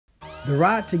The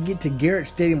ride to get to Garrett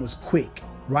Stadium was quick.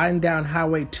 Riding down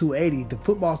Highway 280, the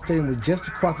football stadium was just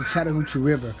across the Chattahoochee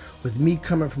River, with me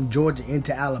coming from Georgia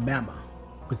into Alabama.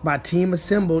 With my team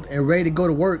assembled and ready to go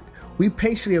to work, we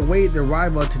patiently awaited the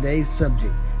arrival of today's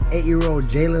subject, 8-year-old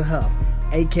Jaylen Huff,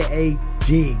 aka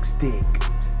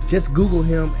Jigstick. Just Google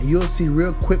him and you'll see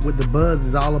real quick what the buzz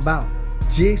is all about.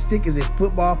 Jigstick is a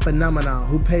football phenomenon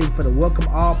who plays for the Welcome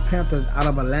All Panthers out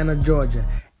of Atlanta, Georgia,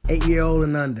 8-year-old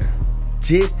and under.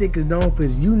 Jigstick is known for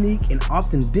his unique and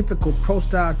often difficult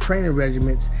pro-style training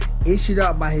regimens issued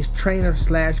out by his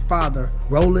trainer/father,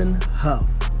 Jaylen Huff.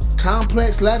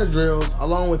 Complex ladder drills,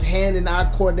 along with hand and eye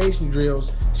coordination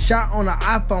drills, shot on an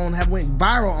iPhone have went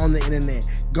viral on the internet,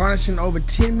 garnishing over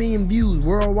 10 million views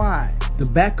worldwide. The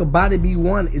back of Body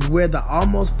B1 is where the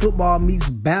almost football meets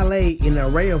ballet in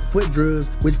an array of foot drills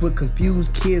which would confuse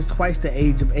kids twice the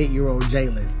age of 8-year-old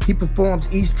Jaylen. He performs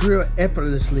each drill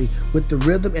effortlessly with the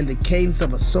rhythm and the cadence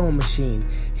of a sewing machine.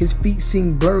 His feet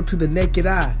seem blurred to the naked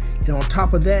eye, and on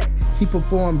top of that, he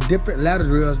performed different ladder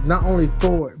drills not only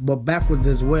forward but backwards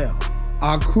as well.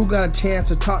 Our crew got a chance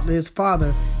to talk to his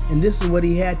father, and this is what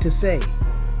he had to say.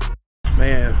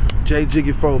 Man,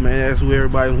 Jigstick, man, that's who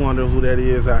everybody's wondering who that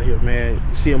is out here, man.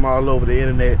 You see him all over the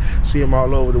internet, see him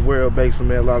all over the world, basically,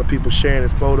 man. A lot of people sharing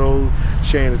his photos,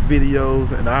 sharing his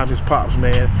videos, and I'm his pops,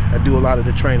 man. I do a lot of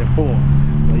the training for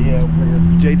him. But yeah,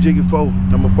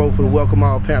 Jigstick, number 4 for the Welcome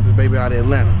All Panthers, baby, out of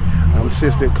Atlanta. I'm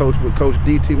assistant coach with Coach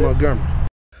D.T. Montgomery.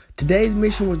 Today's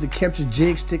mission was to capture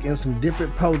Jigstick in some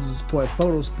different poses for a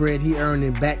photo spread he earned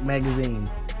in Back magazine.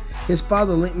 His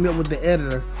father linked me up with the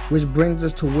editor, which brings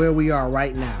us to where we are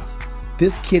right now.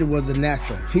 This kid was a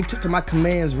natural. He took to my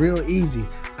commands real easy.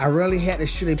 I rarely had to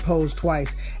shoot a pose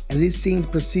twice, as he seemed to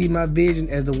perceive my vision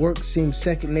as the work seemed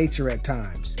second nature at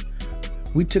times.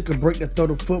 We took a break to throw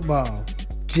the football.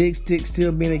 Jigstick,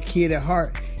 still being a kid at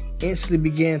heart, instantly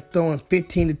began throwing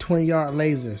 15 to 20 yard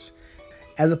lasers.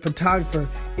 As a photographer,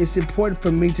 it's important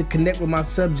for me to connect with my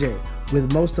subject.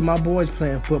 With most of my boys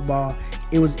playing football,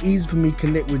 it was easy for me to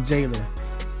connect with Jaylen.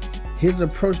 His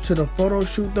approach to the photo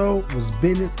shoot, though, was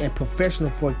business and professional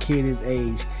for a kid his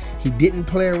age. He didn't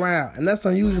play around, and that's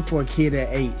unusual for a kid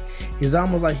at 8. It's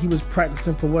almost like he was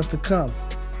practicing for what's to come.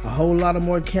 A whole lot of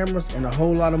more cameras and a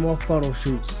whole lot of more photo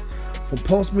shoots. For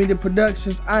Post Media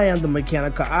Productions, I am the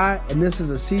Mechanical Eye, and this is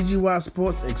a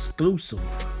CGYSports exclusive.